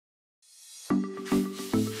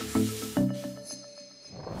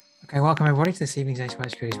Okay, welcome everybody to this evening's ACY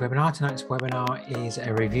Securities webinar. Tonight's webinar is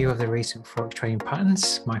a review of the recent Forex trading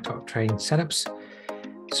patterns, my top trading setups.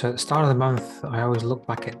 So at the start of the month, I always look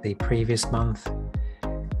back at the previous month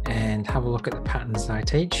and have a look at the patterns that I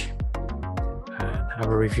teach and have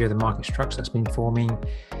a review of the market structure that's been forming.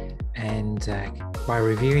 And by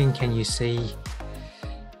reviewing, can you see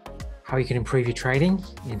how you can improve your trading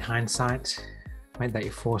in hindsight, make that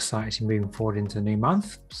your foresight as you're moving forward into the new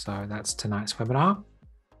month. So that's tonight's webinar.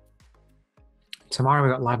 Tomorrow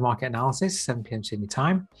we've got live market analysis, 7 p.m. Sydney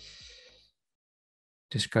time.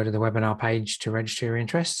 Just go to the webinar page to register your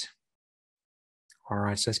interest. All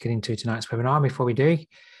right, so let's get into tonight's webinar. Before we do,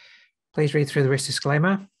 please read through the risk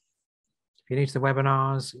disclaimer. If you're new to the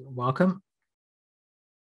webinars, welcome.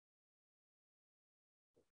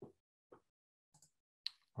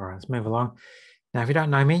 All right, let's move along. Now, if you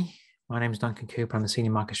don't know me, my name is Duncan Cooper. I'm the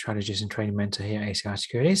Senior Market Strategist and Trading Mentor here at ACY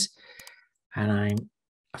Securities, and I'm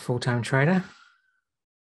a full-time trader.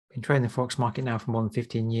 Been trading the Forex market now for more than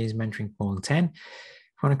 15 years, mentoring for more than 10. If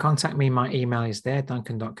you want to contact me, my email is there,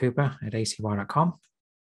 duncan.cooper@acy.com.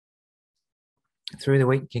 Through the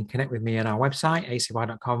week, you can connect with me at our website,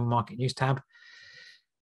 acy.com, Market News tab.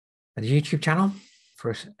 At the YouTube channel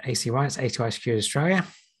for ACY, it's ACY Securities Australia.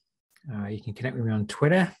 You can connect with me on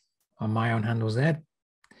Twitter, on my own handles there.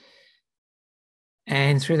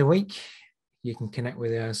 And through the week, you can connect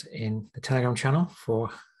with us in the Telegram channel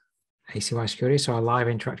for ACY Securities, so our live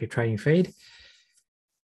interactive trading feed. You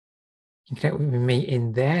can connect with me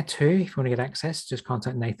in there too. If you want to get access, just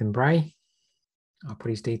contact Nathan Bray. I'll put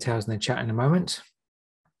his details in the chat in a moment.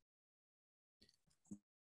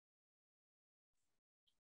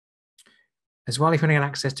 As well, if you want to get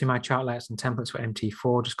access to my chart layouts and templates for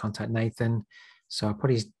MT4, just contact Nathan. So I'll put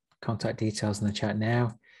his contact details in the chat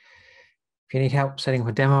now. If you need help setting up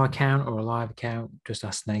a demo account or a live account, just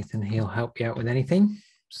ask Nathan. He'll help you out with anything.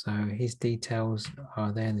 So his details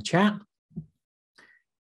are there in the chat.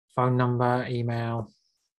 Phone number, email,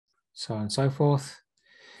 so on and so forth.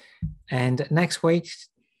 And next week,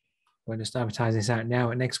 we're just advertising this out now,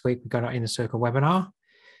 but next week we've got our Inner Circle webinar.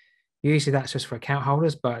 Usually that's just for account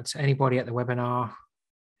holders, but anybody at the webinar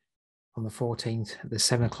on the 14th, the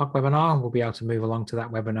 7 o'clock webinar, will be able to move along to that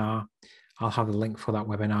webinar. I'll have the link for that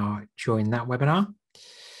webinar during that webinar.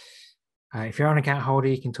 If you're an account holder,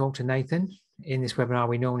 you can talk to Nathan. In this webinar,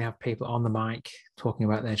 we normally have people on the mic talking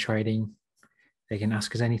about their trading. They can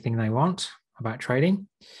ask us anything they want about trading.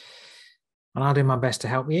 And I'll do my best to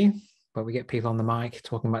help you, but we get people on the mic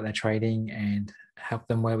talking about their trading and help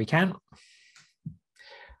them where we can. All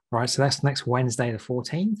right, so that's next Wednesday, the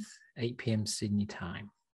 14th, 8 p.m. Sydney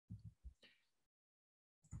time.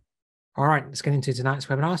 All right, let's get into tonight's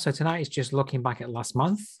webinar. So tonight is just looking back at last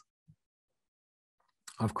month.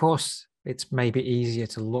 Of course, it's maybe easier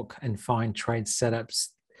to look and find trade setups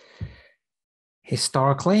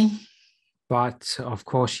historically, but of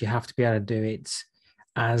course you have to be able to do it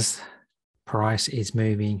as price is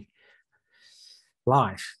moving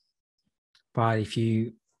live. But if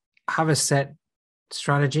you have a set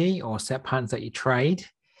strategy or set patterns that you trade,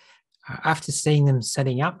 after seeing them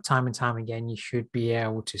setting up time and time again, you should be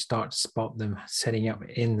able to start to spot them setting up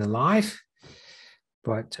in the live.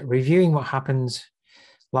 But reviewing what happens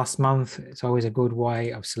last month, it's always a good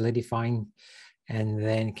way of solidifying. And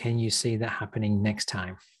then can you see that happening next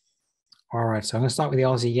time? All right, so I'm going to start with the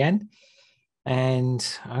Aussie yen. And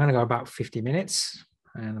I'm going to go about 50 minutes.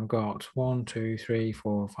 And I've got 1, 2, 3,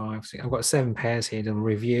 4, 5, 6. I've got 7 pairs here to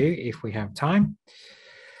review if we have time.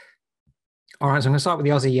 All right, so I'm going to start with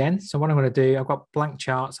the Aussie yen. So what I'm going to do, I've got blank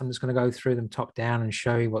charts. I'm just going to go through them top down and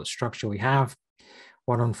show you what structure we have,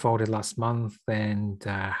 what unfolded last month, and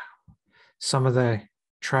some of the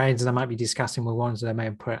trades that I might be discussing were ones that I may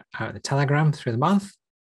have put out in the Telegram through the month.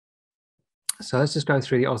 So let's just go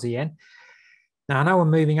through the Aussie yen. Now, I know we're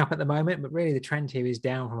moving up at the moment, but really the trend here is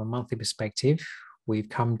down from a monthly perspective. We've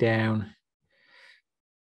come down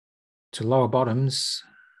to lower bottoms.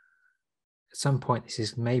 At some point, this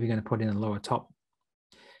is maybe going to put in a lower top.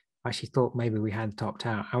 I actually thought maybe we had topped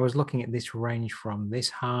out. I was looking at this range from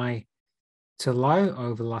this high to low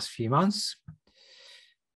over the last few months.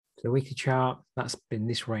 The weekly chart, that's been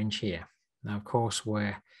this range here. Now, of course,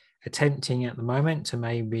 we're attempting at the moment to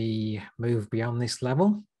maybe move beyond this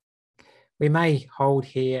level. We may hold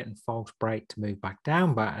here and false break to move back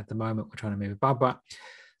down, but at the moment we're trying to move above. But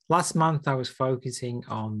last month I was focusing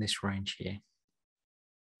on this range here.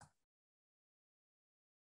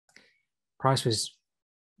 Price was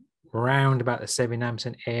around about the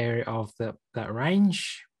 79% area of that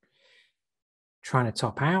range, trying to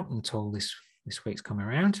top out until this week's come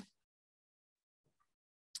around.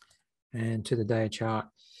 And to the day chart,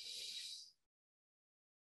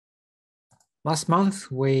 Last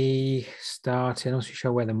month we started, I'll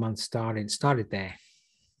show where the month started. It started there,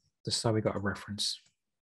 just so we got a reference.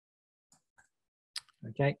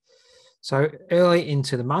 Okay, so early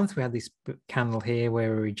into the month, we had this candle here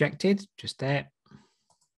where we rejected, just there.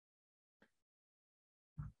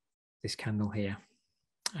 This candle here.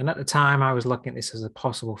 And at the time, I was looking at this as a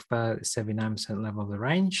possible further 79% level of the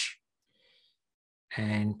range.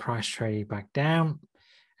 And price traded back down.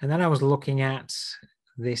 And then I was looking at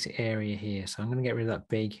this area here. So I'm going to get rid of that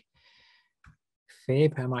big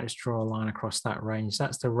fib. I might just draw a line across that range.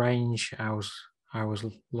 That's the range I was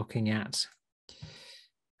looking at.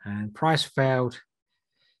 And price failed.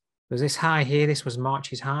 There's this high here. This was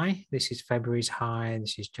March's high. This is February's high.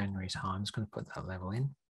 This is January's high. I'm just going to put that level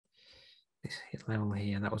in. This hit level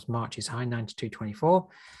here, that was March's high, 92.24.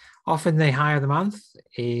 Often the high of the month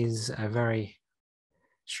is a very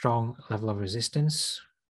strong level of resistance,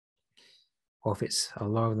 or if it's a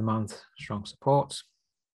low of the month, strong support.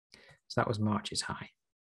 So that was March's high.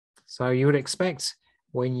 So you would expect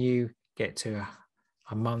when you get to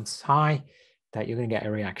a month's high that you're going to get a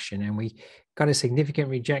reaction, and we got a significant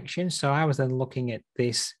rejection. So I was then looking at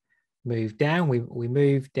this move down. We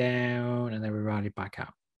moved down and then we rallied back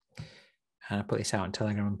up. And I put this out on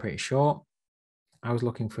Telegram, I'm pretty sure. I was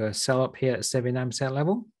looking for a sell up here at 79%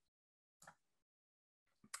 level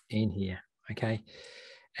in here, okay?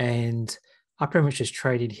 And I pretty much just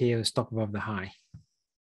traded here the stop above the high.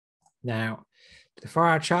 Now, the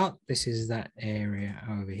 4-hour chart, this is that area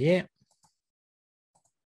over here.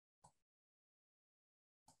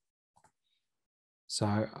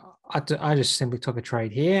 So I just simply took a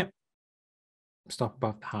trade here, stop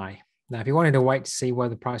above the high. Now, if you wanted to wait to see where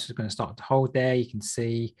the price was going to start to hold there, you can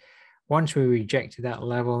see once we rejected that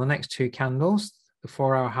level, the next two candles, the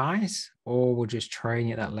 4-hour highs, all were just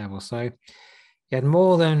trading at that level. So you had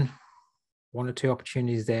more than one or two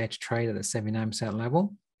opportunities there to trade at the 79%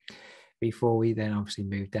 level before we then obviously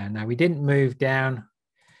moved down. Now, we didn't move down,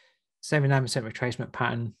 79% retracement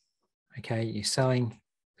pattern. Okay, you're selling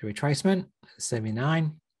the retracement at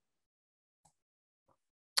 79.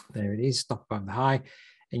 There it is, stop above the high.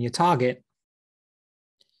 And your target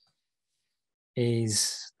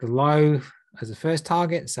is the low as the first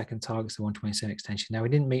target, the second target is the 127 extension. Now, we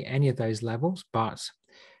didn't meet any of those levels, but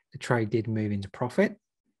the trade did move into profit.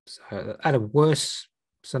 So at a worse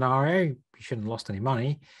scenario, you shouldn't have lost any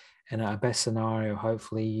money. And at a best scenario,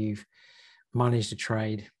 hopefully you've managed to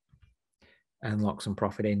trade and lock some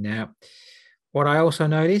profit in. Now, what I also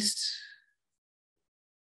noticed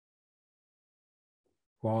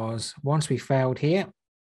was once we failed here,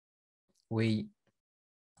 we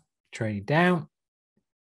traded down,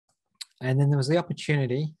 and then there was the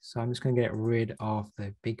opportunity. So I'm just going to get rid of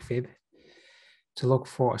the big fib to look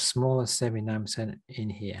for a smaller 79% in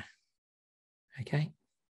here. Okay.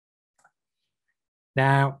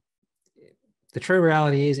 Now, the true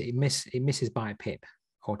reality is it misses by a pip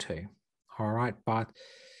or two. All right. But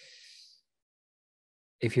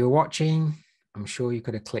if you're watching, I'm sure you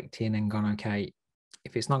could have clicked in and gone, okay,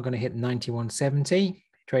 if it's not going to hit 91.70,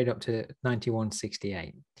 trade up to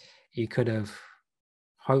 91.68. You could have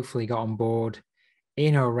hopefully got on board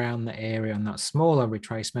in or around the area on that smaller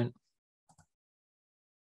retracement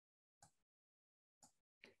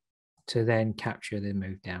to then capture the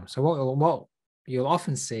move down. So what you'll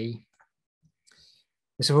often see,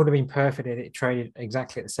 this would have been perfect if it traded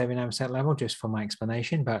exactly at the 79% level, just for my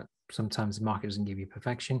explanation, but sometimes the market doesn't give you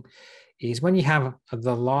perfection, is when you have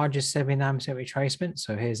the largest 79% retracement.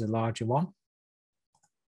 So here's the larger one.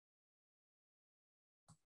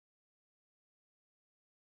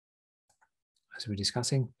 As we're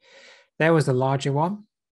discussing, there was the larger one.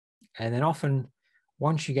 And then often,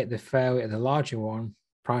 once you get the failure of the larger one,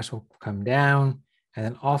 price will come down and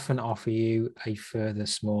then often offer you a further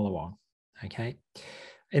smaller one. Okay.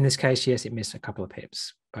 In this case, yes, it missed a couple of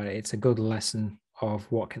pips, but it's a good lesson of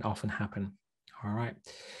what can often happen. All right.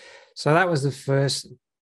 So that was the first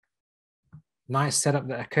nice setup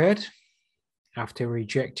that occurred after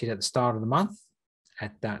rejected at the start of the month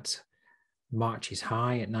at that March's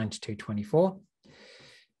high at 92.24.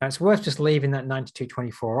 Now it's worth just leaving that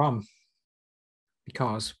 92.24 on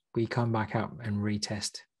because we come back up and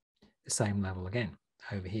retest the same level again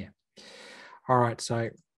over here. All right, so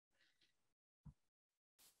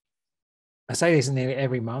I say this nearly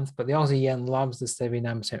every month, but the Aussie yen loves the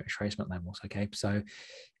 79% retracement levels. Okay, so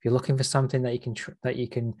if you're looking for something that you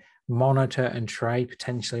can monitor and trade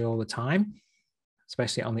potentially all the time,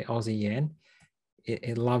 especially on the Aussie yen,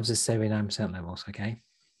 it loves the 79% levels. Okay,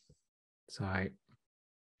 so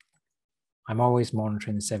I'm always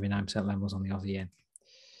monitoring the 79% levels on the Aussie yen.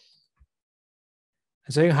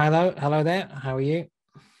 So hello there. How are you?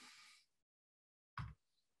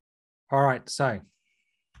 All right, so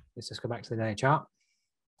let's just go back to the daily chart.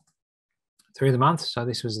 Through the month, so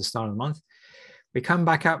this was the start of the month, we come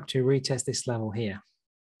back up to retest this level here.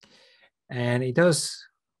 And it does,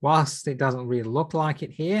 whilst it doesn't really look like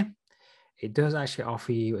it here, it does actually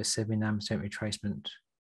offer you a 79% retracement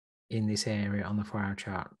in this area on the 4-hour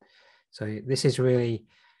chart. So this is really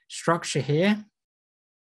structure here,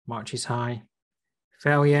 March's high,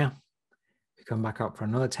 failure, we come back up for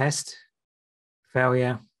another test,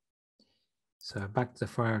 failure. So back to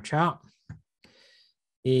the 4-hour chart.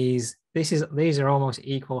 These are almost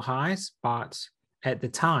equal highs, but at the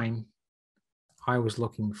time I was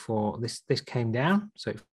looking for this came down,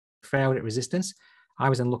 so it failed at resistance. I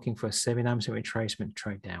was then looking for a 79% retracement to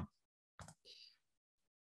trade down.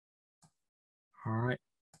 All right,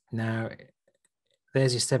 now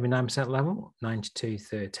there's your 79% level,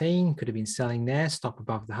 92.13, could have been selling there, stop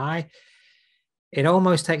above the high. It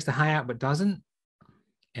almost takes the high out but doesn't,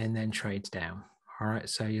 and then trades down. All right,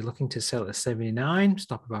 so you're looking to sell at 79,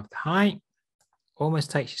 stop above the high, almost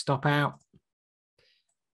takes your stop out,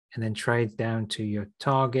 and then trades down to your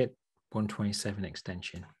target 127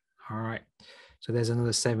 extension. All right, so there's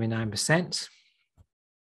another 79%.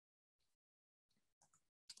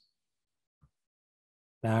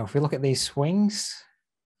 Now, if we look at these swings,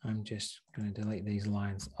 I'm just going to delete these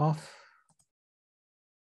lines off.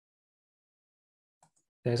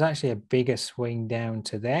 There's actually a bigger swing down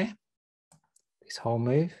to there, this whole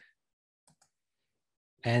move.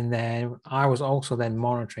 And then I was also then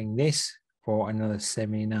monitoring this for another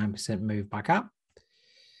 79% move back up.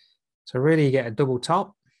 So really you get a double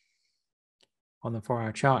top on the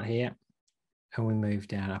 4-hour chart here, and we move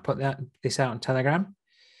down. I put this out on Telegram,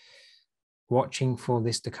 watching for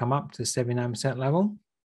this to come up to the 79% level.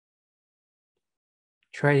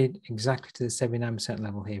 Traded exactly to the 79%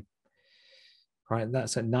 level here. Right,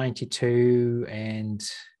 that's at 92 and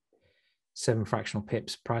 7 fractional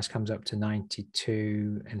pips. Price comes up to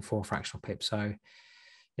 92 and 4 fractional pips. So,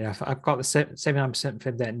 you know, if I've got the 79%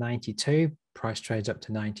 fib there at 92, price trades up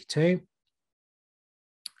to 92.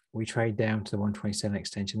 We trade down to the 127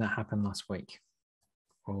 extension. That happened last week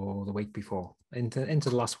or the week before, into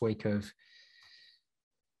the last week of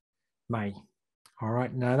May. All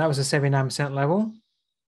right, now that was a 79% level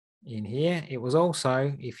in here. It was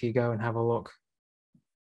also, if you go and have a look,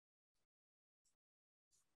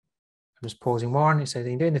 I'm just pausing one. It says,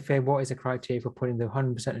 in doing the fib, what is the criteria for putting the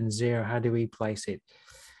 100% and 0? How do we place it?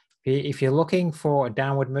 If you're looking for a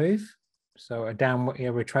downward move, so a downward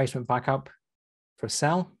retracement back up for a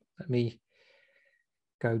sell, let me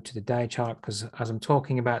go to the day chart, because as I'm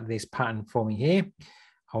talking about this pattern forming here,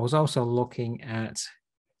 I was also looking at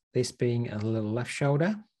this being a little left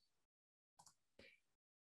shoulder,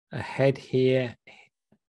 a head here,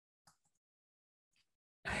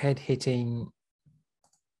 a head hitting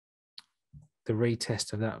the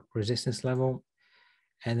retest of that resistance level,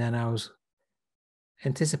 and then I was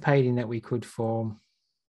anticipating that we could form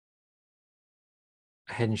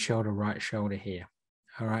a head and shoulder, right shoulder here.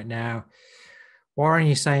 All right, now Warren,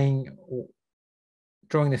 you're saying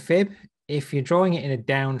drawing the fib, if you're drawing it in a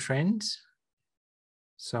downtrend,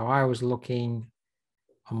 so I was looking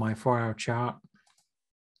on my 4-hour chart,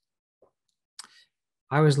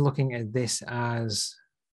 I was looking at this as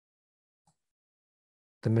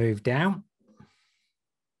the move down.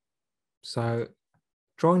 So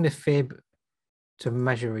drawing the fib to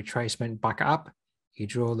measure retracement back up, you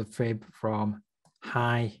draw the fib from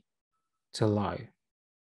high to low.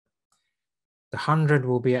 The 100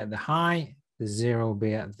 will be at the high, the 0 will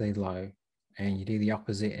be at the low, and you do the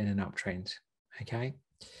opposite in an uptrend, okay?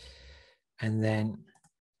 And then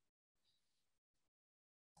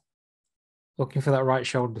looking for that right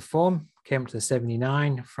shoulder to form, came up to the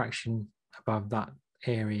 79, fraction above that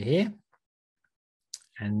area here.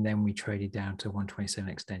 And then we traded down to 127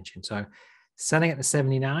 extension. So selling at the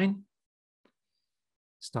 79,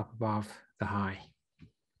 stop above the high.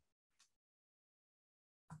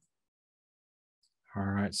 All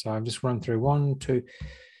right, so I've just run through 1, 2,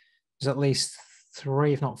 there's at least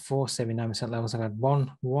 3, if not 4, 79% levels. I've had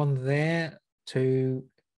one there, 2,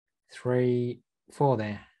 3, 4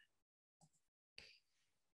 there.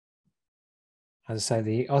 As I say,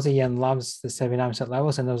 the Aussie yen loves the 79%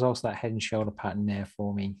 levels, and there's also that head and shoulder pattern there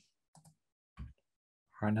forming. All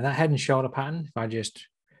right, now that head and shoulder pattern, if I just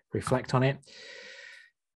reflect on it,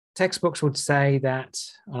 textbooks would say that,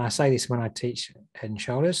 and I say this when I teach head and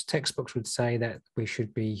shoulders, textbooks would say that we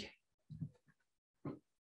should be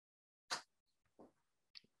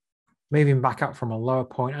moving back up from a lower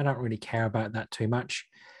point. I don't really care about that too much.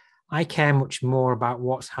 I care much more about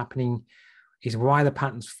what's happening, is why the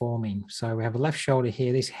pattern's forming. So we have a left shoulder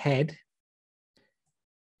here, this head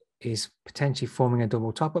is potentially forming a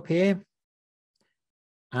double top up here,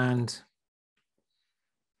 and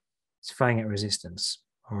it's failing at resistance.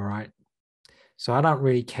 All right. So I don't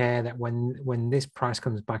really care that when this price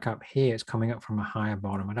comes back up here, it's coming up from a higher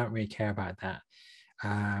bottom. I don't really care about that.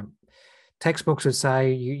 Textbooks would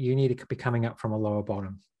say you need to be coming up from a lower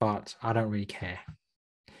bottom, but I don't really care.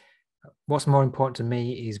 What's more important to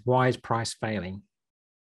me is why is price failing?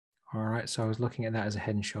 All right, so I was looking at that as a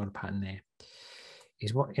head and shoulder pattern there.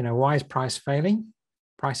 Is what, why is price failing?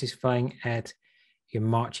 Price is failing at your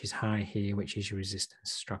March's high here, which is your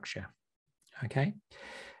resistance structure. Okay.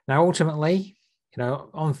 Now, ultimately,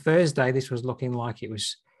 on Thursday, this was looking like it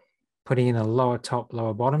was putting in a lower top,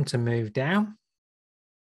 lower bottom to move down.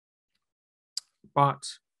 But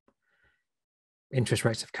interest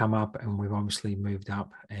rates have come up and we've obviously moved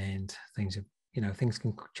up, and things have, things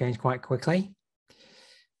can change quite quickly.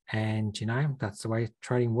 And, that's the way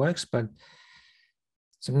trading works. But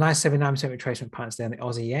some nice 79% retracement patterns there in the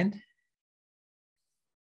Aussie yen.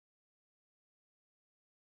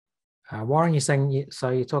 Warren, you're saying, so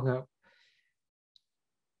you're talking about,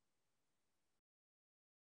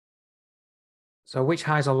 so which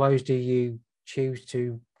highs or lows do you choose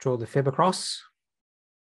to draw the fib across?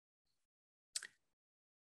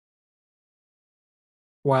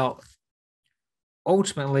 Well,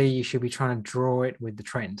 ultimately, you should be trying to draw it with the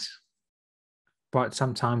trend, but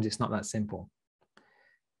sometimes it's not that simple.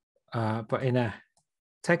 But in a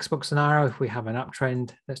textbook scenario, if we have an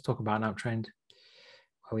uptrend, let's talk about an uptrend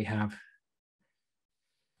where we have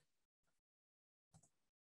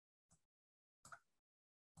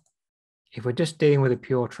if we're just dealing with a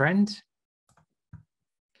pure trend,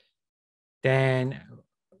 then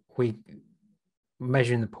we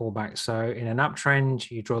measuring the pullback. So in an uptrend,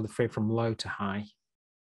 you draw the fib from low to high.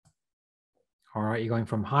 All right, you're going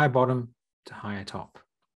from high bottom to higher top.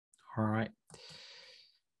 All right.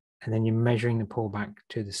 And then you're measuring the pullback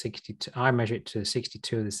to the 62. I measure it to the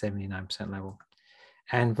 62 of the 79% level,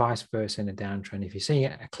 and vice versa in a downtrend. If you're seeing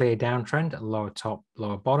a clear downtrend, a lower top,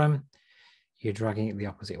 lower bottom, you're dragging it the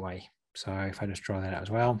opposite way. So if I just draw that out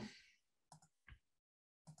as well.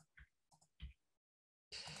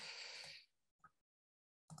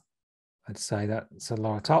 Let's say that's a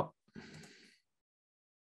lower top.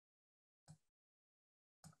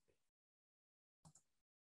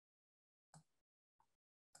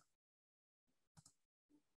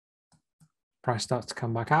 Price starts to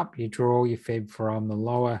come back up. You draw your fib from the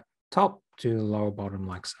lower top to the lower bottom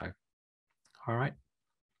like so. All right.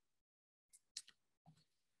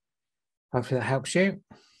 Hopefully that helps you.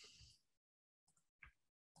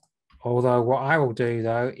 Although what I will do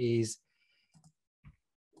though is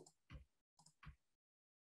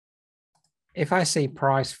if I see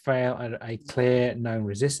price fail at a clear known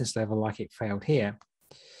resistance level like it failed here,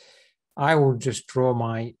 I will just draw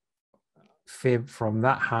my fib from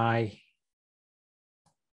that high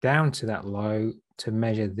down to that low to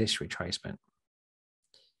measure this retracement.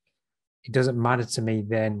 It doesn't matter to me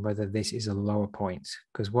then whether this is a lower point,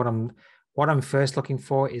 because what I'm first looking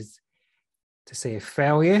for is to see a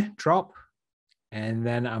failure drop, and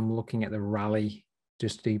then I'm looking at the rally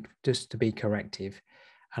just to be corrective.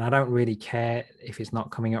 And I don't really care if it's not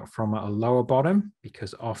coming up from a lower bottom,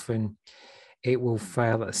 because often it will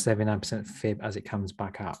fail at a 79% fib as it comes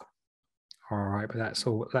back up. All right, but that's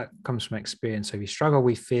all that comes from experience. So if you struggle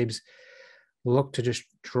with fibs, look to just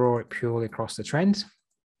draw it purely across the trend.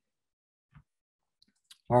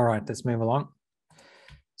 All right, let's move along.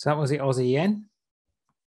 So that was the Aussie yen.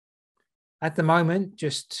 At the moment,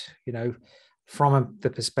 just, from the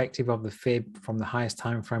perspective of the fib from the highest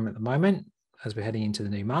time frame at the moment, as we're heading into the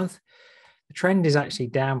new month, the trend is actually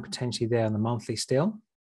down potentially there on the monthly still,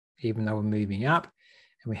 even though we're moving up,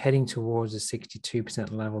 and we're heading towards the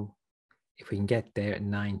 62% level if we can get there at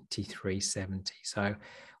 93.70. So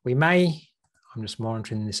we may, I'm just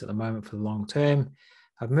monitoring this at the moment for the long term,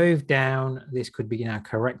 I've moved down. This could be now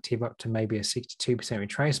corrective up to maybe a 62%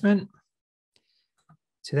 retracement,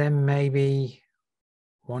 to then maybe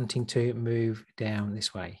wanting to move down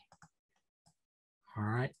this way. All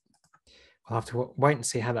right. We'll have to wait and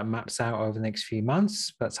see how that maps out over the next few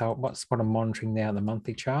months. That's what I'm monitoring there on the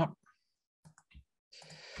monthly chart.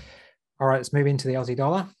 All right, let's move into the Aussie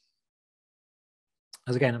dollar.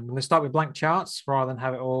 As again, I'm going to start with blank charts rather than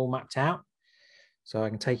have it all mapped out. So I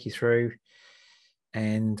can take you through,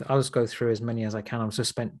 and I'll just go through as many as I can. I've just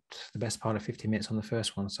spent the best part of 50 minutes on the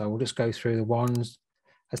first one. So we'll just go through the ones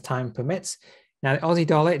as time permits. Now, the Aussie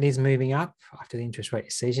dollar, it is moving up after the interest rate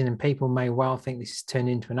decision, and people may well think this is turned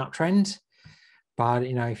into an uptrend. But,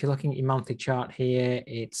 if you're looking at your monthly chart here,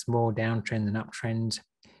 it's more downtrend than uptrend.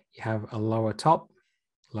 You have a lower top,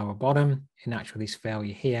 lower bottom. In actual, this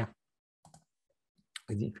failure here,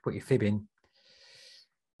 if you put your fib in,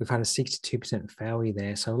 we've had a 62% failure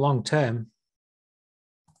there. So long term,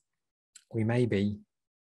 we may be,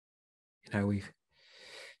 you know, we've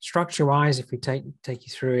structure wise, if we take you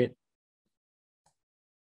through it,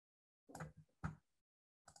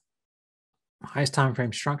 highest time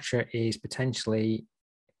frame structure is potentially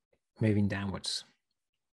moving downwards.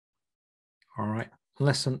 All right,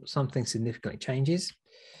 unless something significantly changes.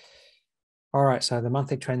 All right, so the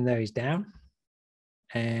monthly trend there is down,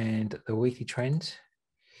 and the weekly trend,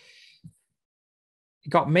 it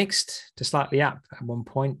got mixed to slightly up at one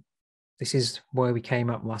point. This is where we came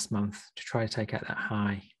up last month to try to take out that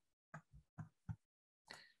high.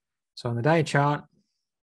 So on the day chart,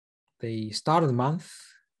 the start of the month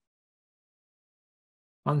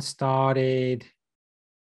started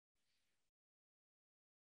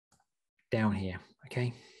down here,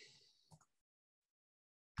 okay?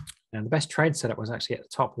 Now the best trade setup was actually at the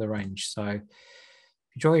top of the range. So if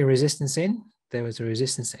you draw your resistance in, there was a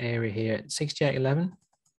resistance area here at 68.11.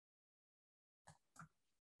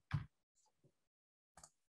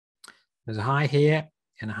 There's a high here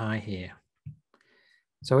and a high here.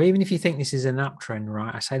 So even if you think this is an uptrend,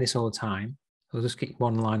 right? I say this all the time. I'll just keep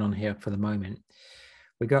one line on here for the moment.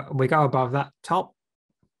 We go above that top,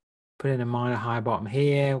 put in a minor high bottom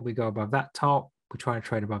here. We go above that top. We try to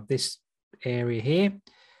trade above this area here,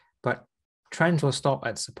 but trends will stop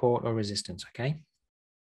at support or resistance, okay?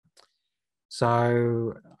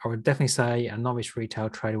 So I would definitely say a novice retail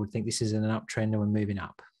trader would think this is an uptrend and we're moving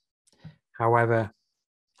up. However,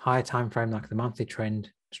 higher time frame like the monthly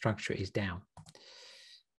trend structure is down.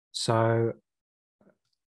 So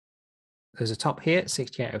there's a top here at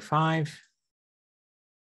 68.05.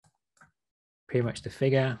 Pretty much the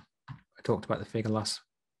figure. I talked about the figure last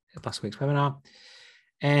week's webinar.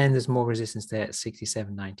 And there's more resistance there at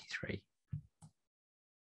 67.93.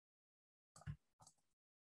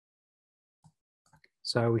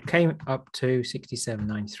 So we came up to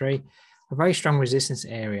 67.93, a very strong resistance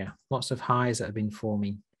area. Lots of highs that have been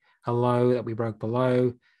forming. A low that we broke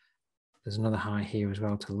below. There's another high here as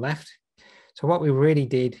well to the left. So what we really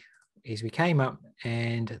did is we came up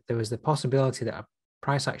and there was the possibility that a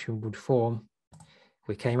price action would form.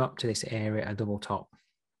 We came up to this area, a double top.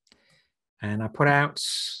 And I put out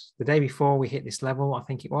the day before we hit this level, I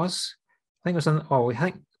think it was. I think it was on, oh,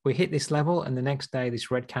 we hit this level, and the next day, this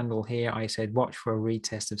red candle here, I said, watch for a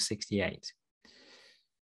retest of 68.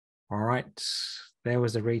 All right, there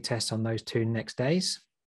was a retest on those two next days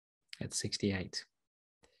at 68.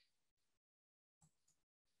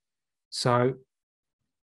 So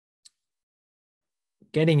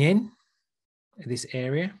getting in this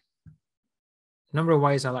area, a number of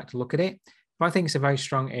ways I like to look at it. If I think it's a very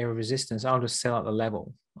strong area of resistance, I'll just sell at the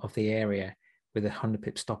level of the area with a 100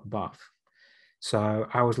 pip stop above. So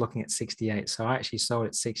I was looking at 68. So I actually sold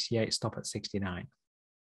at 68, stop at 69.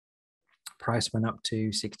 Price went up to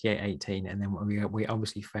 68.18, and then we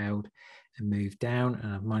obviously failed and moved down,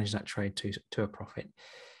 and I've managed that trade to a profit.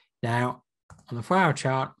 Now, on the 4-hour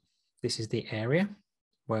chart, this is the area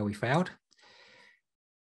where we failed.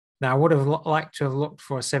 Now, I would have liked to have looked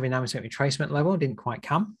for a 79% retracement level, didn't quite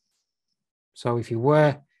come. So if you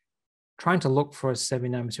were trying to look for a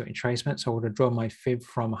 79% retracement, so I would have drawn my fib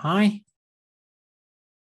from high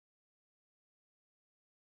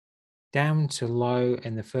down to low,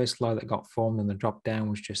 and the first low that got formed and the drop down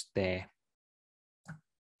was just there.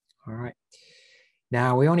 All right.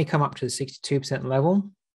 Now we only come up to the 62%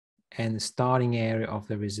 level and the starting area of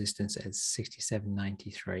the resistance at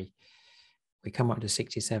 67.93. We come up to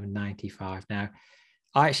 67.95. Now,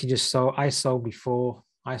 I actually just sold, I sold before.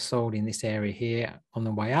 I sold in this area here on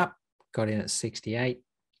the way up, got in at 68.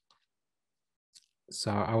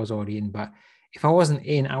 So I was already in, but if I wasn't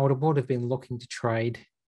in, I would have been looking to trade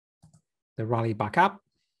the rally back up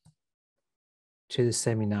to the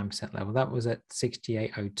 79% level. That was at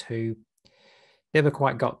 68.02. Never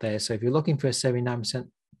quite got there. So if you're looking for a 79%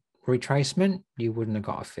 retracement, you wouldn't have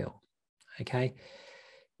got a fill. Okay.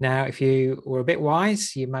 Now, if you were a bit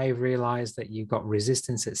wise, you may have realized that you've got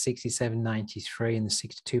resistance at 67.93 and the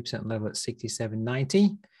 62% level at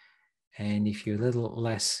 67.90. And if you're a little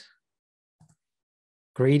less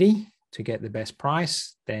greedy to get the best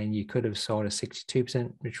price, then you could have sold a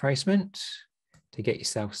 62% retracement to get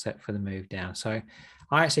yourself set for the move down. So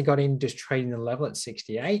I actually got in just trading the level at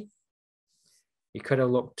 68. You could have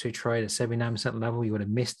looked to trade a 79% level. You would have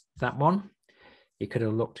missed that one. You could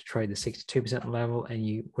have looked to trade the 62% level and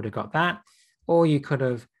you would have got that. Or you could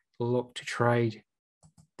have looked to trade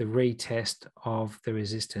the retest of the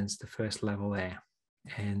resistance, the first level there,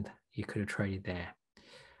 and you could have traded there.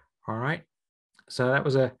 All right. So that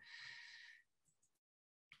was a,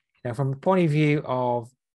 now from the point of view of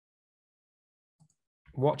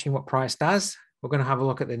watching what price does, we're going to have a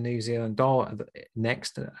look at the New Zealand dollar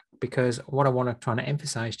next, because what I want to try to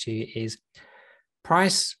emphasize to you is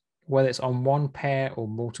price, whether it's on one pair or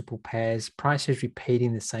multiple pairs, price is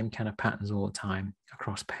repeating the same kind of patterns all the time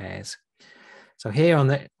across pairs. So here on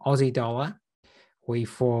the Aussie dollar, we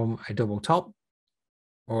form a double top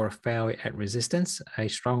or a failure at resistance, a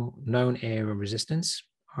strong known area of resistance.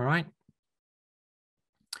 All right.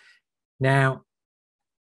 Now,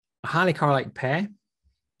 a highly correlated pair,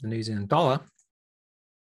 the New Zealand dollar,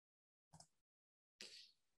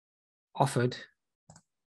 offered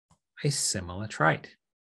a similar trade.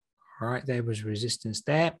 All right, there was resistance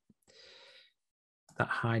there. That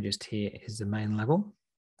high just here is the main level.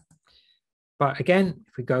 But again,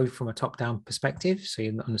 if we go from a top-down perspective, so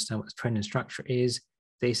you understand what the trending structure is,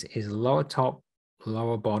 this is lower top,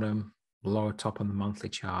 lower bottom, lower top on the monthly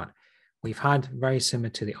chart. We've had, very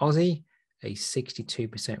similar to the Aussie, a 62%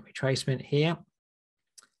 retracement here,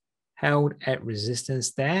 held at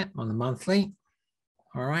resistance there on the monthly.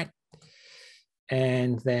 All right.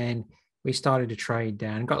 And then we started to trade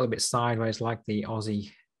down, got a little bit sideways like the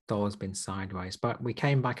Aussie dollar's been sideways, but we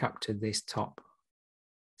came back up to this top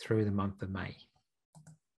through the month of May.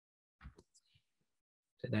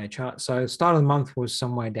 Today chart. So start of the month was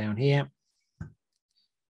somewhere down here.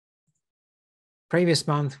 Previous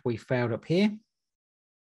month, we failed up here.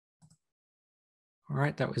 All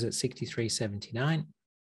right, that was at 63.79.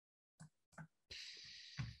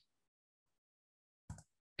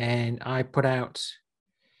 And I put out,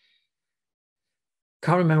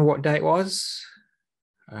 can't remember what day it was.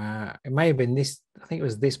 It may have been this, I think it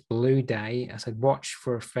was this blue day. I said, watch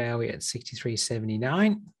for a failure at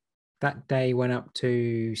 63.79. That day went up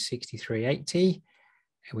to 63.80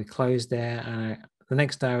 and we closed there. And the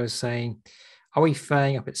next day I was saying, are we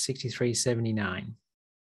failing up at 63.79?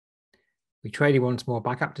 We traded once more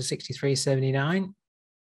back up to 63.79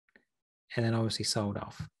 and then obviously sold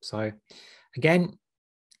off. So again,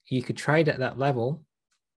 you could trade at that level,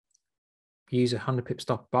 use a 100 pip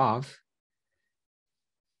stop above.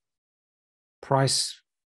 Price,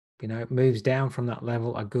 you know, it moves down from that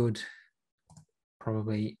level a good,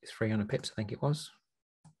 probably 300 pips, I think it was.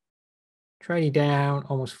 Trading down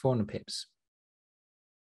almost 400 pips.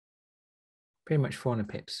 Pretty much 400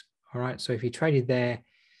 pips. All right, so if you traded there,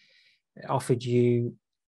 it offered you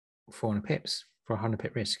 400 pips for a 100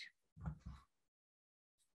 pip risk.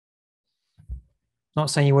 Not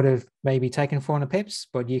saying you would have maybe taken 400 pips,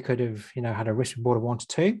 but you could have, you know, had a risk reward of 1 to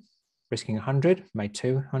 2, risking 100, made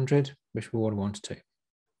 200, risk reward of 1 to 2.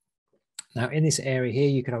 Now in this area here,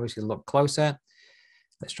 you could obviously look closer.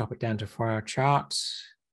 Let's drop it down to 4-hour charts.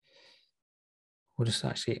 We'll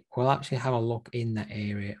actually have a look in that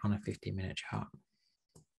area on a 50-minute chart.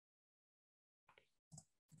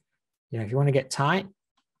 You know, if you want to get tight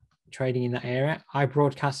trading in that area, I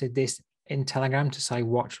broadcasted this in Telegram to say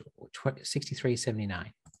watch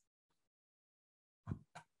 63.79.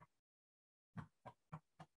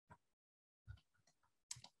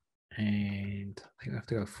 And I think we have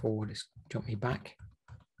to go forward. Just jump me back.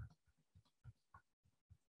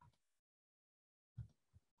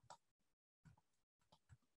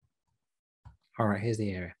 All right, here's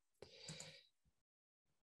the area.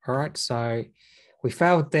 All right, so we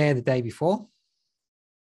failed there the day before.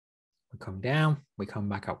 We come down, we come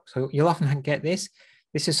back up. So you'll often get this.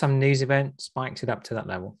 This is some news event, spikes it up to that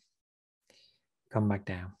level. Come back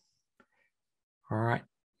down. All right,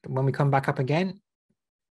 when we come back up again,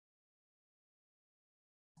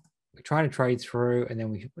 we try to trade through and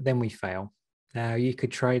then we fail. Now you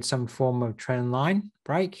could trade some form of trend line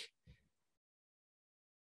break.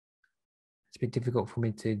 It's a bit difficult for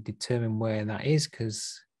me to determine where that is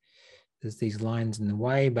because there's these lines in the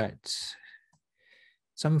way, but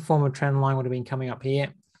some form of trend line would have been coming up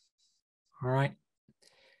here. All right,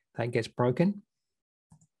 that gets broken.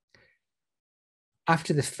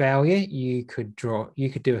 After the failure, you could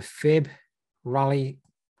do a fib rally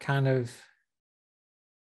kind of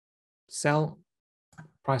sell.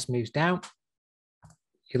 Price moves down.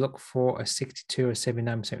 You look for a 62 or 79%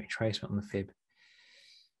 retracement on the fib.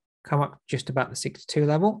 Come up just about the 62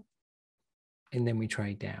 level, and then we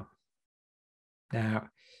trade down. Now,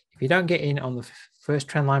 if you don't get in on the first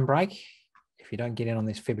trend line break, if you don't get in on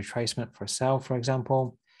this fib retracement for a sell, for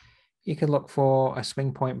example, you could look for a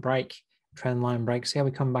swing point break, trend line break. See how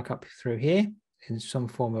we come back up through here in some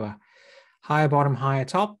form of a higher bottom, higher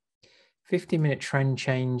top. 50-minute trend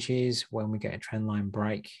changes when we get a trend line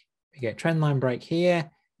break. We get a trend line break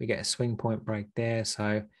here, we get a swing point break there.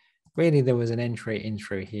 So really there was an entry in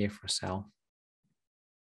through here for a sell.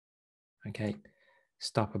 Okay,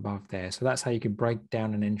 stop above there. So that's how you could break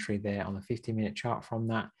down an entry there on the 50-minute chart from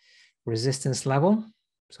that resistance level.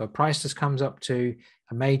 So price just comes up to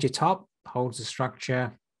a major top, holds the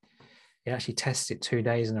structure. It actually tests it 2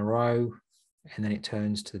 days in a row, and then it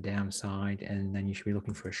turns to the downside, and then you should be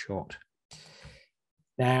looking for a short.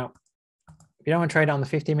 Now, if you don't want to trade on the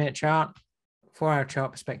 50-minute chart, 4-hour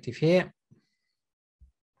chart perspective here.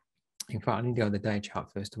 In fact, I need to go to the day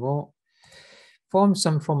chart first of all. Form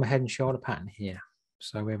some form of head and shoulder pattern here.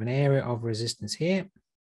 So we have an area of resistance here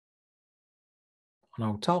on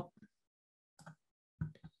old top.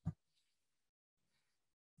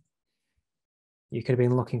 You could have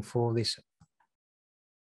been looking for this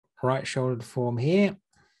right shoulder to form here,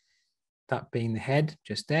 that being the head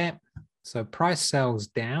just there. So price sells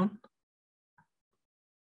down.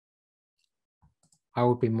 I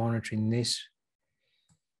would be monitoring this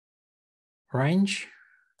range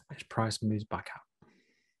as price moves back up.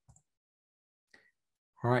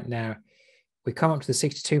 All right, now we come up to the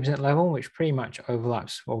 62% level, which pretty much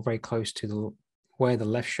overlaps or very close to where the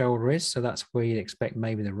left shoulder is. So that's where you'd expect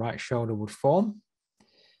maybe the right shoulder would form.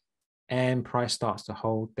 And price starts to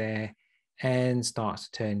hold there and starts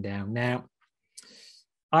to turn down. Now,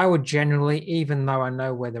 I would generally, even though I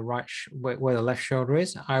know where the where the left shoulder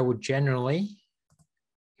is, I would generally,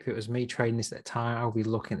 if it was me trading this at the time, I would be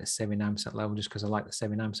looking at the 79% level just because I like the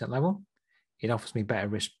 79% level. It offers me better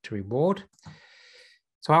risk to reward.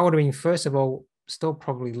 So I would have been, first of all, still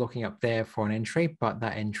probably looking up there for an entry, but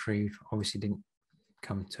that entry obviously didn't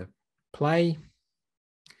come to play.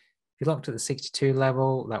 If you looked at the 62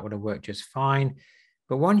 level, that would have worked just fine.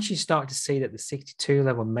 But once you start to see that the 62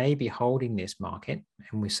 level may be holding this market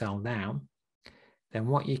and we sell down, then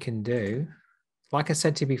what you can do, like I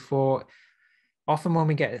said to you before, often when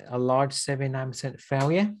we get a large 79%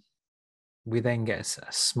 failure, we then get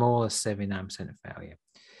a smaller 79% failure.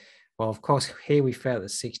 Well, of course, here we fail at the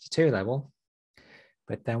 62 level,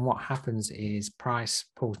 but then what happens is price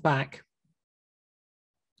pulls back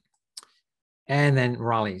and then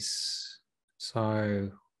rallies. So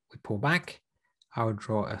we pull back. I would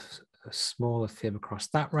draw a smaller fib across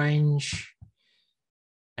that range,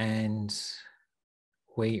 and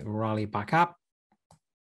we rally back up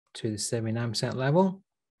to the 79% level.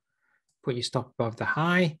 Put your stop above the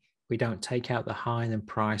high. We don't take out the high, and then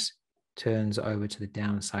price turns over to the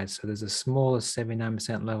downside. So there's a smaller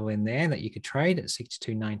 79% level in there that you could trade at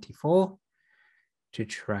 62.94 to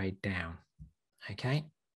trade down. Okay.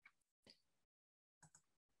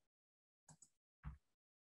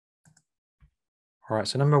 All right,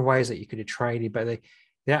 so a number of ways that you could have traded, but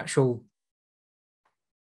the actual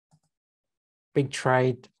big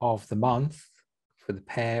trade of the month for the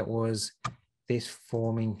pair was this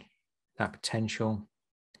forming that potential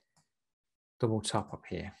double top up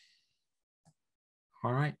here.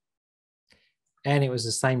 All right. And it was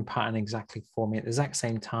the same pattern exactly forming at the exact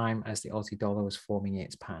same time as the Aussie dollar was forming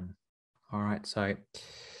its pattern. All right, so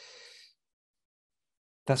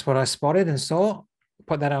that's what I spotted and saw.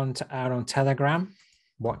 Put that out on Telegram,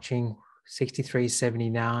 watching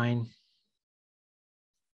 63.79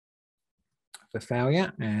 for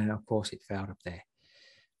failure, and of course it failed up there.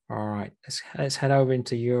 All right, let's head over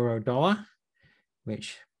into euro dollar,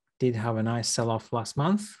 which did have a nice sell-off last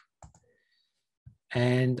month.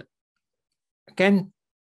 And again,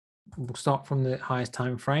 we'll start from the highest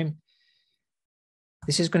time frame.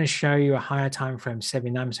 This is going to show you a higher time frame,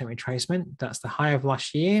 79% retracement. That's the high of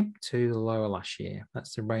last year to the low of last year.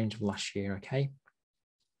 That's the range of last year, okay?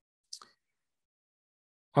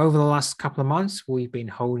 Over the last couple of months, we've been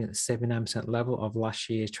holding at the 79% level of last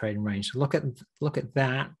year's trading range. So look at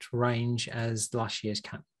that range as last year's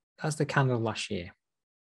candle. That's the candle of last year.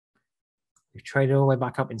 We've traded all the way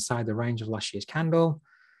back up inside the range of last year's candle,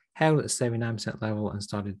 held at the 79% level, and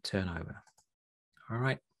started to turn over. All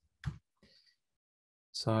right.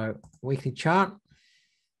 So weekly chart,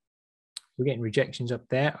 we're getting rejections up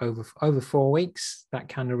there over 4 weeks. That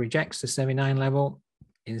candle rejects the 79 level.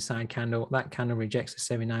 Inside candle, that candle rejects the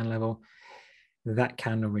 79 level. That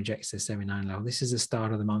candle rejects the 79 level. This is the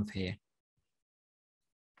start of the month here.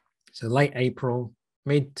 So late April,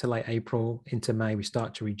 mid to late April into May, we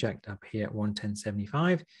start to reject up here at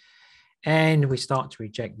 110.75. And we start to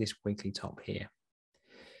reject this weekly top here.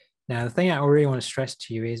 Now, the thing I really want to stress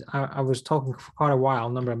to you is I was talking for quite a while,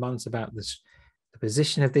 a number of months, about the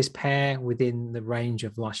position of this pair within the range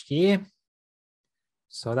of last year.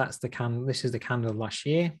 So that's the candle. This is the candle of last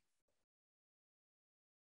year.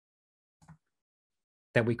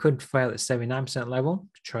 That we could fail at 79% level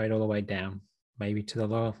to trade all the way down, maybe to the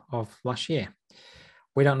low of last year.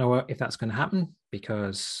 We don't know if that's going to happen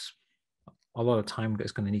because a lot of time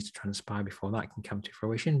is going to need to transpire before that can come to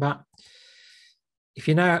fruition. But if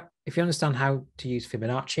you understand how to use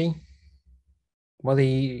Fibonacci, whether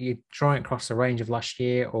you're drawing it across the range of last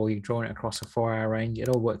year or you're drawing it across a 4-hour range, it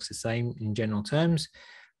all works the same in general terms.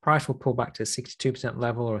 Price will pull back to a 62%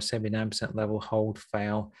 level or a 79% level, hold,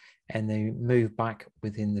 fail, and then move back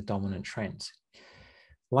within the dominant trend.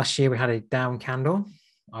 Last year we had a down candle.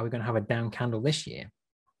 Are we going to have a down candle this year?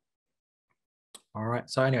 All right.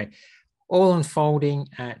 So anyway, all unfolding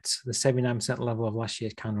at the 79% level of last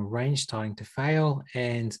year's candle range, starting to fail,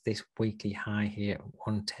 and this weekly high here at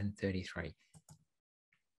 110.33.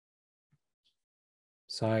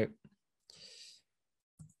 So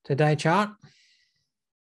today chart.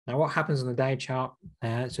 Now what happens on the day chart?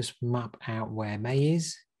 Let's just map out where May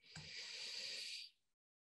is.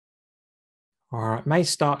 All right, May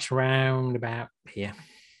starts around about here,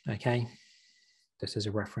 okay? Just as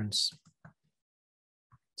a reference.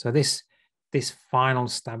 So this final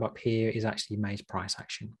stab up here is actually May's price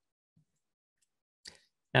action.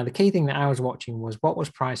 Now the key thing that I was watching was what was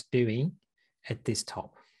price doing at this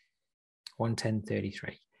top,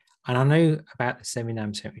 110.33. And I knew about the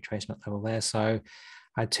 79% retracement level there. So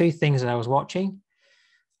I had two things that I was watching.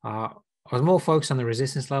 I was more focused on the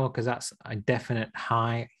resistance level because that's a definite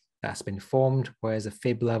high that's been formed, whereas the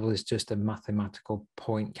fib level is just a mathematical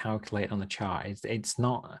point calculated on the chart. It's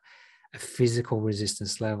not a physical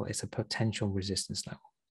resistance level, it's a potential resistance level.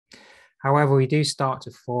 However, we do start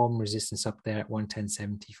to form resistance up there at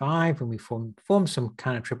 110.75, and we form some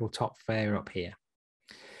kind of triple top fair up here.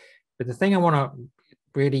 But the thing I want to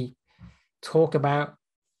really talk about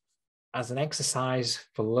as an exercise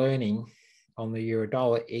for learning on the euro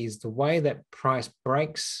dollar is the way that price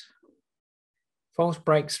breaks, false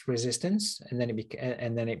breaks resistance, and then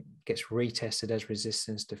it gets retested as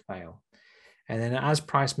resistance to fail. And then as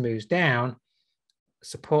price moves down,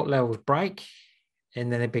 support levels break,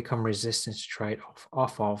 and then they become resistance to trade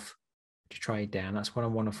off of to trade down. That's what I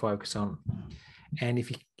want to focus on. And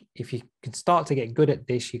if you can start to get good at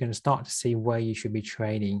this, you're going to start to see where you should be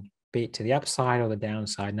trading, be it to the upside or the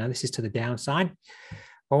downside. Now this is to the downside.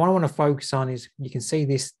 But what I want to focus on is you can see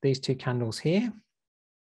these two candles here.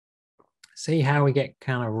 See how we get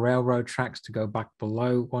kind of railroad tracks to go back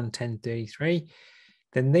below 110.33.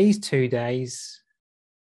 Then these 2 days,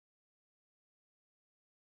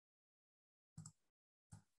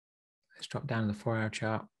 let's drop down to the 4-hour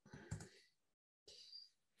chart.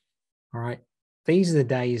 All right, these are the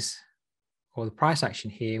days or the price action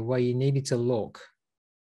here where you needed to look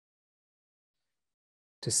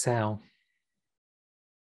to sell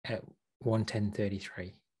at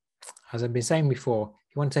 110.33. As I've been saying before,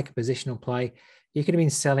 if you want to take a positional play, you could have been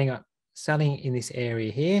selling in this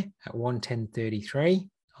area here at 110.33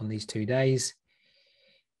 on these 2 days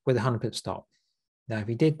with a 100 pip stop. Now, if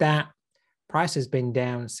you did that, price has been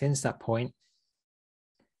down since that point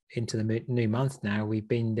into the new month. Now we've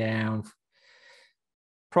been down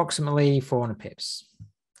approximately 400 pips.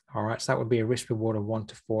 All right, so that would be a risk reward of 1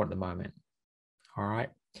 to 4 at the moment. All right,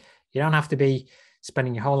 you don't have to be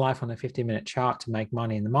spending your whole life on a 15-minute chart to make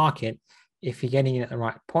money in the market. If you're getting in at the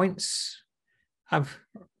right points, have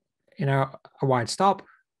a wide stop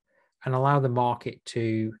and allow the market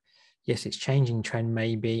to, yes, it's changing trend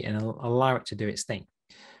maybe, and allow it to do its thing.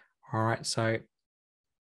 All right, so I'm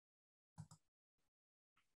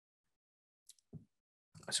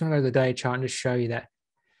just going to go to the day chart and just show you that,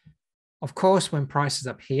 of course, when price is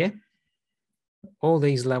up here, all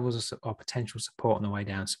these levels are potential support on the way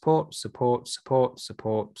down. Support, support, support,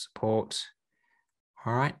 support, support.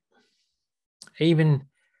 All right. Even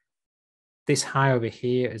this high over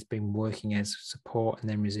here has been working as support and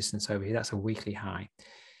then resistance over here. That's a weekly high.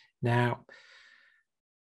 Now,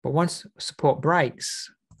 but once support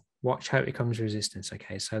breaks, watch how it becomes resistance.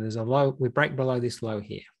 Okay, so there's a low, we break below this low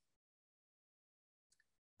here.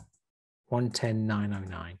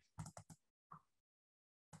 110.909.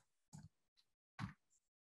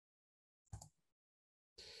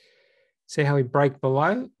 See how we break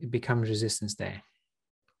below, it becomes resistance there.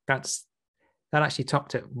 That actually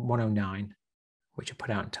topped at 109, which I put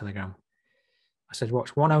out in Telegram. I said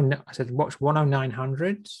watch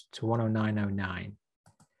 10900 to 10909.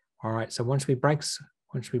 All right, so once we break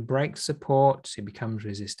support, it becomes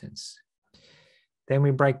resistance. Then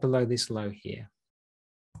we break below this low here.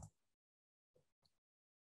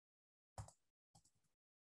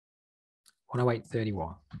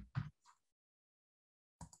 $108.31.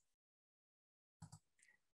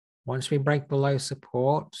 Once we break below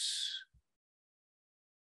support,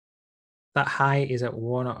 that high is at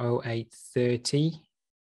 108.30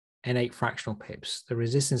 and 8 fractional pips. The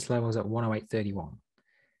resistance level is at 108.31.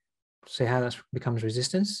 See how that becomes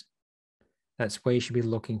resistance? That's where you should be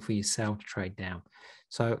looking for your sell to trade down.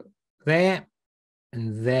 So there,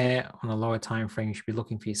 And there on a lower time frame, you should be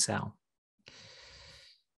looking for your sell.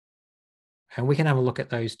 And we can have a look at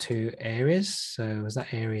those two areas. So is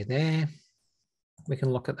that area there? We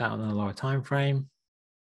can look at that on a lower time frame.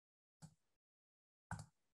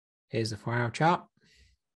 Here's the 4-hour chart,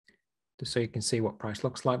 just so you can see what price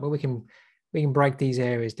looks like. But we can break these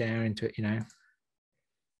areas down into, you know,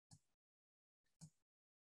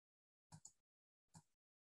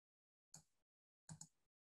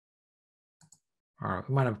 all right,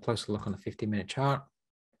 we might have a closer look on the 50-minute chart.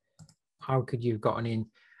 How could you have gotten in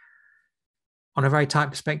on a very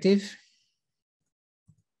tight perspective?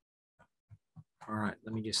 All right,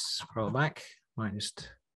 let me just scroll back. Might just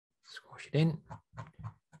squash it in.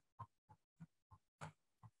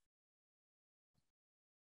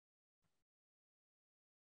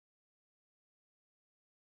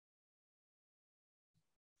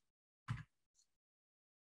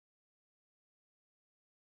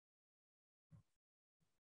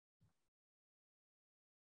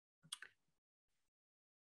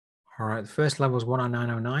 All right, the first level is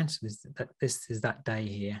 109.09. So this is that day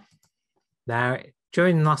here. Now,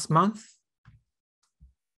 during last month,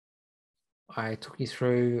 I took you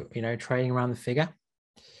through, you know, trading around the figure.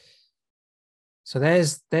 So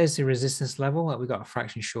there's the resistance level that we got a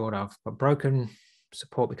fraction short of, but broken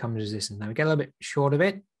support becomes resistance. Now we get a little bit short of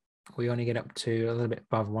it. We only get up to a little bit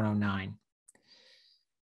above 109.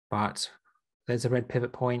 But there's a red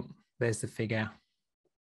pivot point. There's the figure.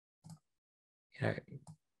 You know,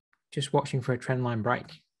 just watching for a trend line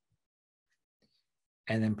break.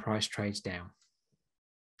 And then price trades down.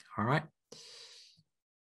 All right.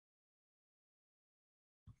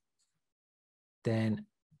 Then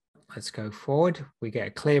let's go forward. We get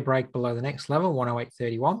a clear break below the next level,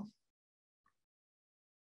 108.31.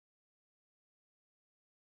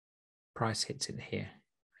 Price hits it here.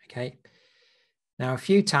 Okay. Now, a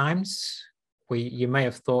few times you may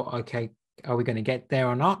have thought, okay, are we going to get there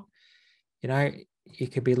or not? You know, you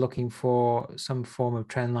could be looking for some form of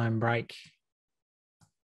trend line break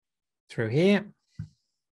through here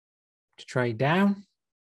to trade down.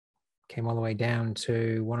 Came all the way down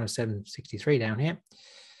to 107.63 down here.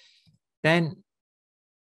 Then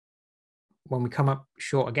when we come up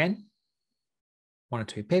short again, 1 or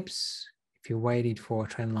 2 pips, if you waited for a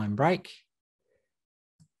trend line break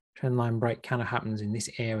kind of happens in this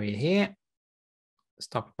area here.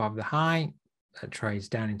 Stop above the high, that trades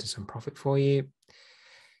down into some profit for you.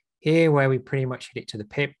 Here where we pretty much hit it to the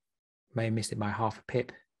pip, may have missed it by half a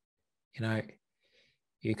pip. You know,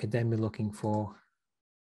 you could then be looking for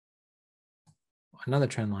another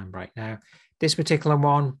trend line break. Now, this particular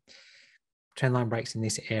one, trend line breaks in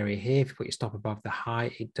this area here. If you put your stop above the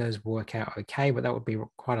high, it does work out okay, but that would be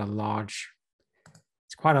quite a large,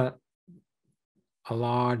 it's quite a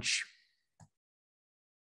large,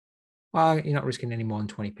 well, you're not risking any more than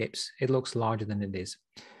 20 pips. It looks larger than it is.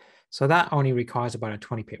 So that only requires about a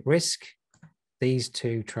 20 pip risk. These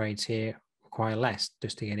two trades here require less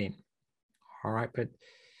just to get in. All right, but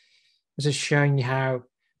this is showing you how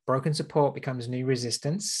broken support becomes new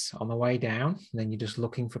resistance on the way down. And then you're just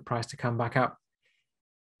looking for price to come back up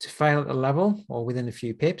to fail at the level or within a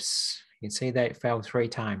few pips. You can see that it failed 3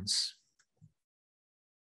 times.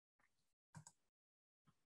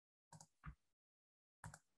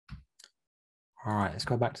 All right, let's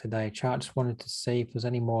go back to the day chart. Just wanted to see if there's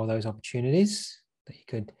any more of those opportunities that you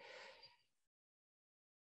could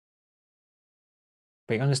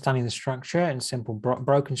be understanding the structure and simple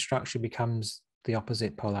broken structure becomes the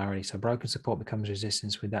opposite polarity. So broken support becomes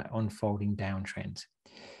resistance with that unfolding downtrend.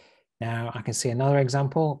 Now I can see another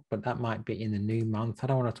example, but that might be in the new month. I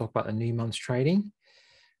don't want to talk about the new month's trading.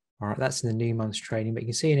 All right, that's in the new month's trading, but you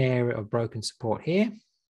can see an area of broken support here.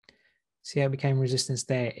 See how it became resistance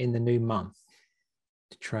there in the new month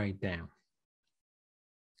to trade down.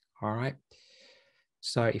 All right.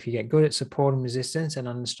 So if you get good at support and resistance and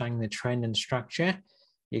understanding the trend and structure,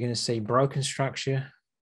 you're going to see broken structure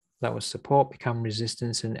that was support become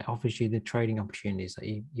resistance, and it offers you the trading opportunities that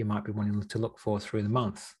you might be wanting to look for through the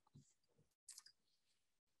month.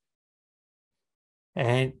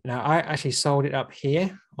 And now I actually sold it up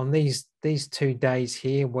here on these 2 days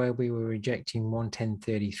here where we were rejecting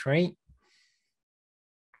 110.33.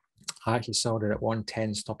 I actually sold it at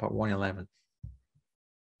 110, stop at 111.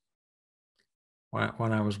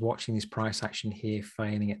 When I was watching this price action here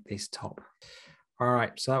failing at this top. All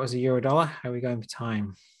right, so that was the euro dollar. How are we going for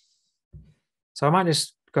time? So I might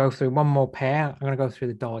just go through one more pair. I'm going to go through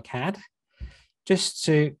the dollar CAD just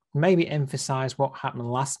to maybe emphasize what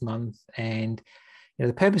happened last month. And you know,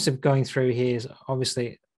 the purpose of going through here is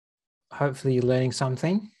obviously, hopefully you're learning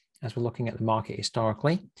something as we're looking at the market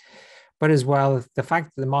historically, but as well, the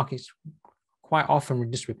fact that the market's quite often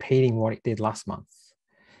just repeating what it did last month.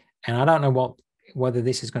 And I don't know whether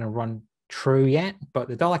this is going to run true yet, but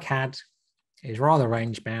the dollar CAD is rather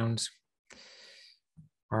range bound.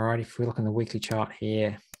 All right, if we look on the weekly chart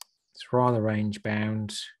here, it's rather range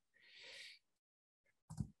bound.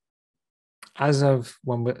 As of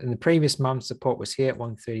when in the previous month, support was here at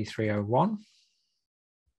 133.01.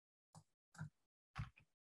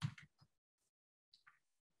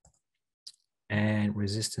 And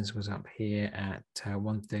resistance was up here at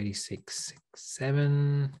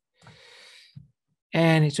 136.67.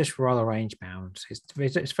 And it's just rather range bound.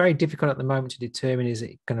 It's very difficult at the moment to determine, is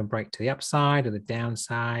it going to break to the upside or the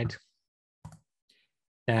downside?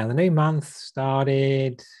 Now, the new month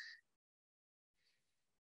started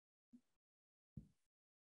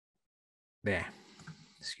there.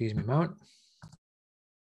 Excuse me a moment.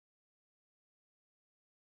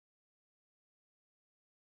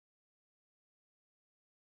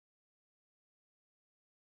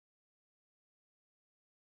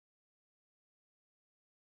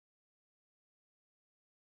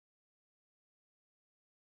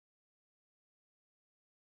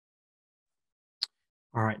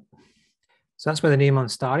 All right. So that's where the new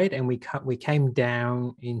month started, and we came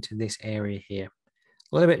down into this area here, a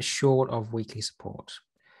little bit short of weekly support.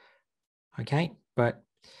 Okay, but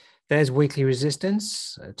there's weekly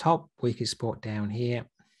resistance, top, weekly support down here.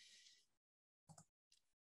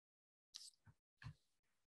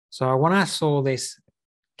 So when I saw this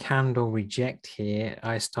candle reject here,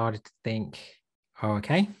 I started to think, oh,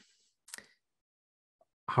 okay,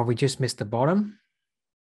 have we just missed the bottom?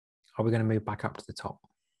 Are we going to move back up to the top?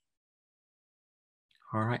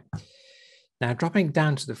 All right. Now dropping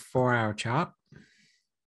down to the 4-hour chart,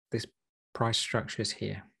 this price structure is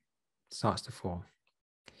here, starts to fall.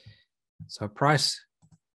 So price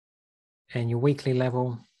and your weekly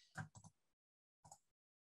level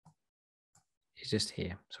is just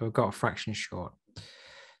here. So we've got a fraction short.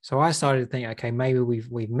 So I started to think, okay, maybe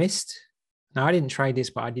we've missed. Now I didn't trade this,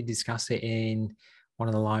 but I did discuss it in one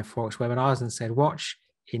of the live Forex webinars and said, watch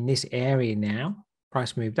in this area now,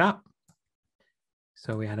 price moved up.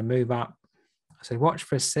 So we had a move up. I said, watch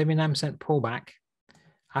for a 79% pullback.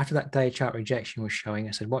 After that day chart rejection was showing,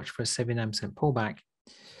 I said, watch for a 79% pullback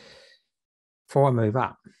for a move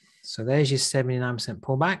up. So there's your 79%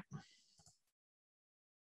 pullback.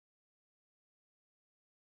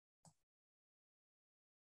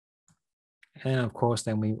 And of course,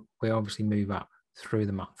 then we obviously move up through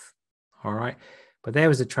the month. All right. But there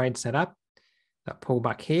was a trade set up, that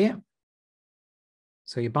pullback here.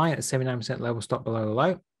 So you're buying at the 79% level, stop below the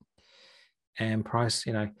low. And price,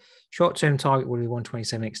 short-term target would be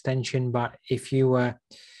 127 extension. But if you were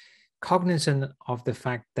cognizant of the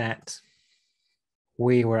fact that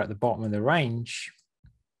we were at the bottom of the range,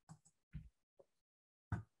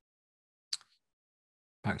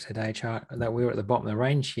 back to the day chart, that we were at the bottom of the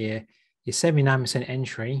range here, your 79%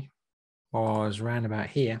 entry was around about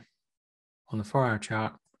here on the 4-hour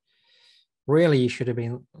chart. Really, you should have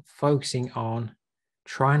been focusing on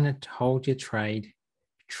trying to hold your trade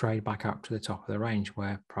back up to the top of the range,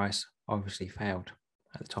 where price obviously failed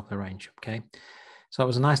at the top of the range. Okay, so it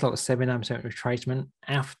was a nice little 79% retracement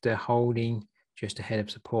after holding just ahead of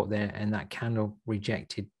support there, and that candle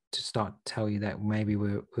rejected to start to tell you that maybe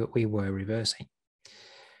we were reversing.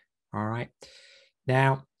 All right,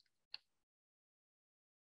 now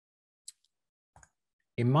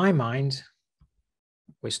in my mind,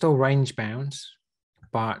 we're still range bound,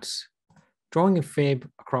 but drawing a fib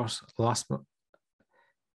across last month,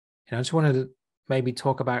 I just wanted to maybe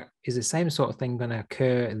talk about, is the same sort of thing going to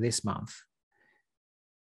occur this month?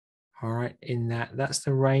 All right, in that's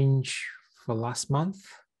the range for last month.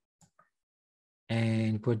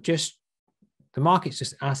 And the market's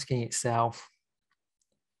just asking itself,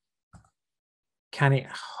 can it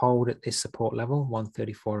hold at this support level,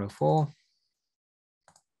 134.04?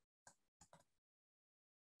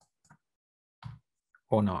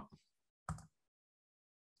 Or not?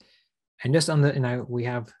 And just on the, we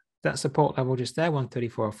have that support level just there,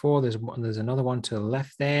 134.04. There's another one to the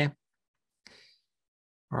left there.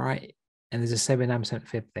 All right, and there's a 79%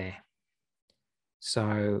 fib there.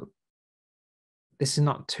 So this is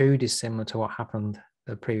not too dissimilar to what happened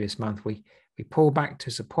the previous month. We pulled back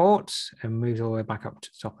to support and moved all the way back up to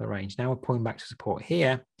the top of the range. Now we're pulling back to support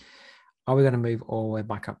here. Are we going to move all the way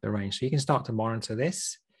back up the range? So you can start to monitor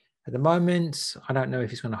this. At the moment, I don't know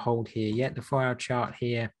if it's going to hold here yet. The 4-hour chart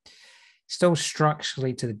here, still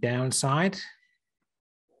structurally to the downside.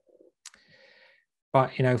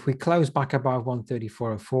 But, if we close back above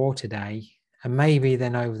 134.04 today, and maybe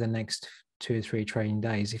then over the next 2 or 3 trading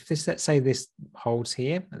days, if this, let's say this holds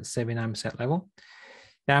here at the 79% level,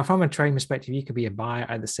 Now, from a trading perspective, you could be a buyer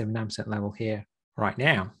at the 79% level here right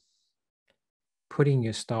now, putting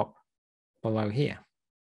your stop below here.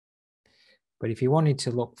 But if you wanted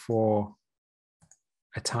to look for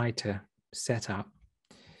a tighter setup,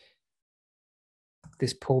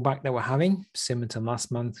 this pullback that we're having, similar to last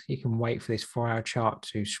month, you can wait for this 4-hour chart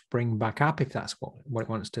to spring back up if that's what it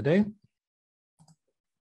wants to do.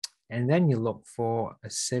 And then you look for a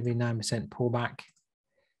 79% pullback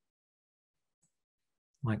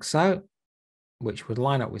like so, which would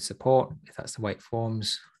line up with support if that's the way it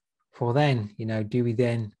forms. For then, do we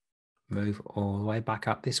then move all the way back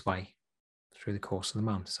up this way through the course of the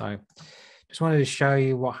month? So just wanted to show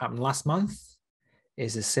you what happened last month.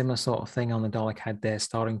 Is a similar sort of thing on the dollar CAD there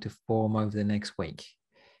starting to form over the next week.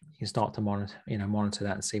 You can start to monitor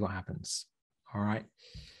that and see what happens. All right.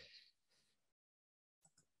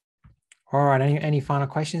 All right, any final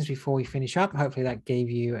questions before we finish up? Hopefully that gave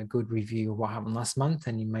you a good review of what happened last month,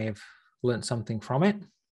 and you may have learned something from it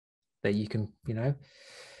that you can,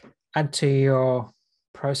 add to your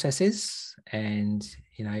processes. And,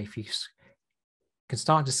 if you can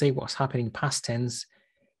start to see what's happening in past tense,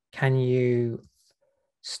 can you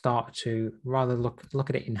start to rather look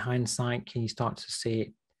at it in hindsight? Can you start to see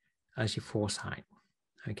it as your foresight?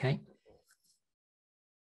 Okay.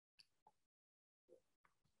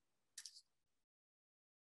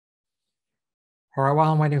 All right,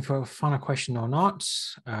 while I'm waiting for a final question or not,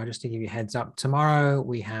 just to give you a heads up, tomorrow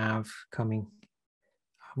we have coming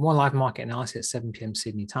more live market analysis at 7 p.m.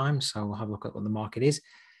 Sydney time. So we'll have a look at what the market is.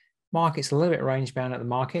 Market's a little bit range bound at the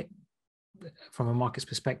market. From a market's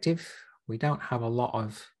perspective, we don't have a lot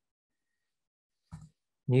of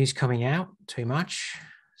news coming out too much.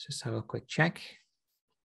 Let's just have a quick check.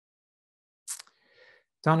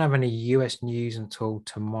 Don't have any US news until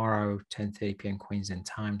tomorrow, 10:30 p.m. Queensland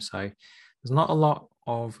time. So there's not a lot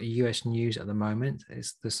of US news at the moment.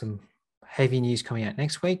 There's some heavy news coming out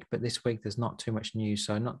next week, but this week there's not too much news,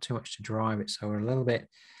 so not too much to drive it. So we're a little bit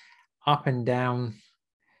up and down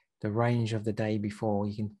the range of the day before.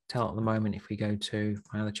 You can tell at the moment if we go to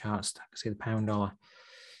my other charts, I can see the pound dollar.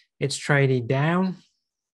 It's trading down,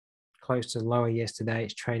 close to the lower yesterday.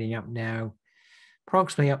 It's trading up now,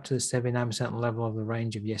 approximately up to the 79% level of the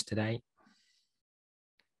range of yesterday.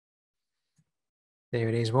 There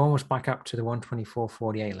it is. We're almost back up to the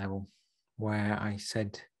 124.48 level, where I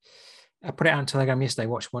said, I put it out on Telegram yesterday,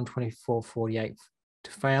 watch 124.48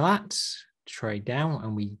 to fail at, trade down,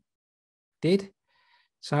 and we did.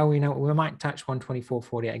 So we know we might touch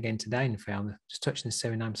 124.48 again today and fail, just touching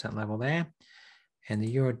the 79% level there. And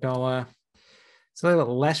the euro dollar, it's a little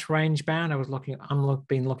bit less range bound. I've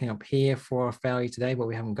been looking up here for a failure today, but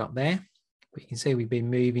we haven't got there. But you can see we've been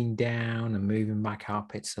moving down and moving back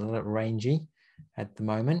up. It's a little rangy at the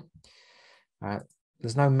moment.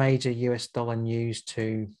 There's no major US dollar news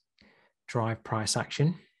to drive price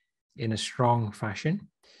action in a strong fashion.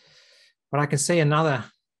 But I can see another,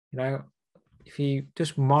 if you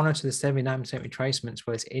just monitor the 79% retracements,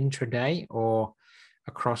 whether it's intraday or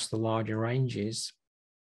across the larger ranges,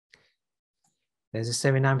 there's a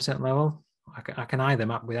 79% level. I can eye them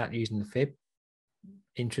up without using the fib.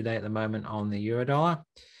 Intraday at the moment on the euro dollar.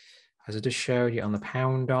 As I just showed you on the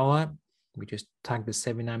pound dollar, we just tagged the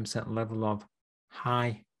 79% level of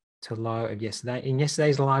high to low of yesterday. In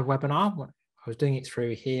yesterday's live webinar, I was doing it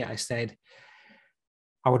through here. I said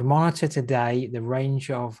I would monitor today the range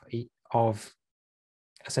of I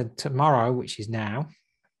said tomorrow, which is now,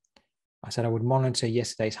 I said I would monitor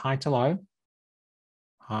yesterday's high to low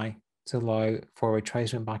for a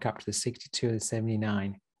retracement back up to the 62 and the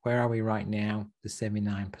 79. Where are we right now? The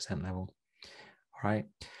 79% level. All right.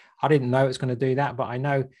 I didn't know it's going to do that, but I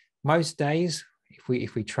know most days, if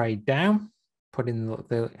we trade down, put in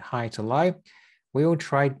the high to low, we will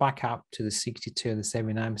trade back up to the 62 and the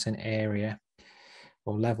 79% area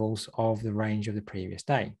or levels of the range of the previous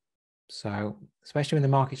day. So especially when the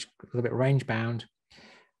market's a little bit range bound,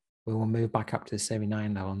 we will move back up to the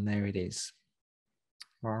 79 level, and there it is.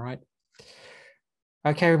 All right.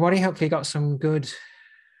 Okay, everybody, hopefully you got some good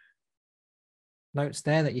notes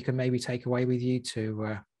there that you can maybe take away with you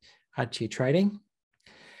to add to your trading.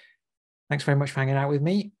 Thanks very much for hanging out with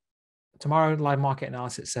me. Tomorrow, live market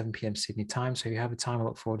analysis at 7 p.m. Sydney time. So if you have a time, I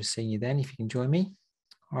look forward to seeing you then if you can join me.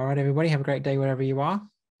 All right, everybody, have a great day wherever you are.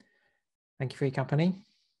 Thank you for your company.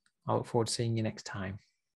 I look forward to seeing you next time.